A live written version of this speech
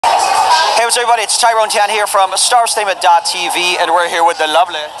viewers, everybody, it's TYRONE TANN here from StarStatement.tv, and we're here with the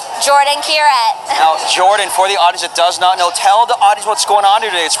lovely JORDYN CURET. Now, Jordan, for the audience that does not know, tell the audience what's going on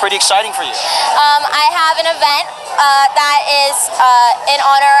today. It's pretty exciting for you. I have an event that is in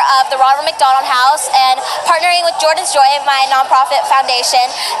honor of the Ronald McDonald House and partnering with Jordan's Joy, my nonprofit foundation.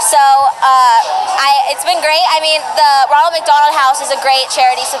 So it's been great. I mean, the Ronald McDonald House is a great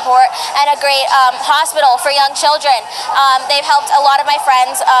charity support and a great hospital for young children. They've helped a lot of my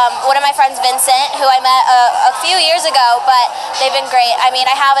friends. One of my friends, Vincent, who I met a few years ago, but they've been great. I mean,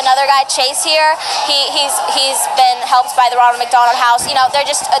 I have another guy, Chase, here. He's been helped by the Ronald McDonald House. You know,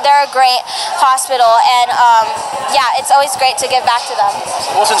 they're a great hospital, and yeah, it's always great to give back to them.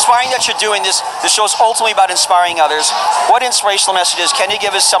 Well, it's inspiring that you're doing this. The show's ultimately about inspiring others. What inspirational messages can you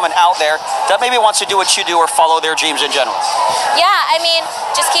give as someone out there that maybe wants to do what you do or follow their dreams in general? Yeah, I mean,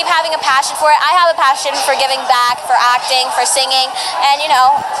 just keep having a passion for it. I have a passion for giving back, for acting, for singing, and, you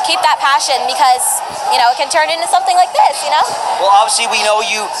know, keep that passion because, you know, it can turn into something like this, you know? Well, obviously, we know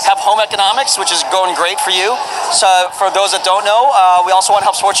you have home economics, which is going great for you. So, for those that don't know, we also want to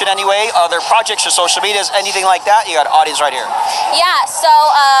help support you in any way. Other projects, your social medias, anything like that, you got an audience right here. Yeah, so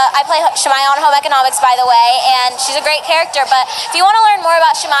I play Shemaya on home economics, by the way, and she's a great character. But if you want to learn more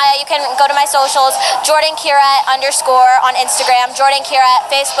about Shemaya, you can go to my socials, JORDYN CURET _ on Instagram, JORDYN CURET,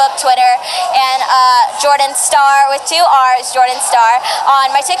 Facebook, Twitter, and JORDYN Star with 2 R's, JORDYN Star,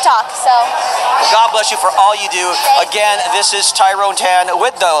 on my TikTok. So, God bless you for all you do. Again, this is TYRONE TANN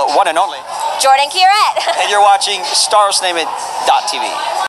with the one and only JORDYN CURET. and you're watching StarStatement.tv.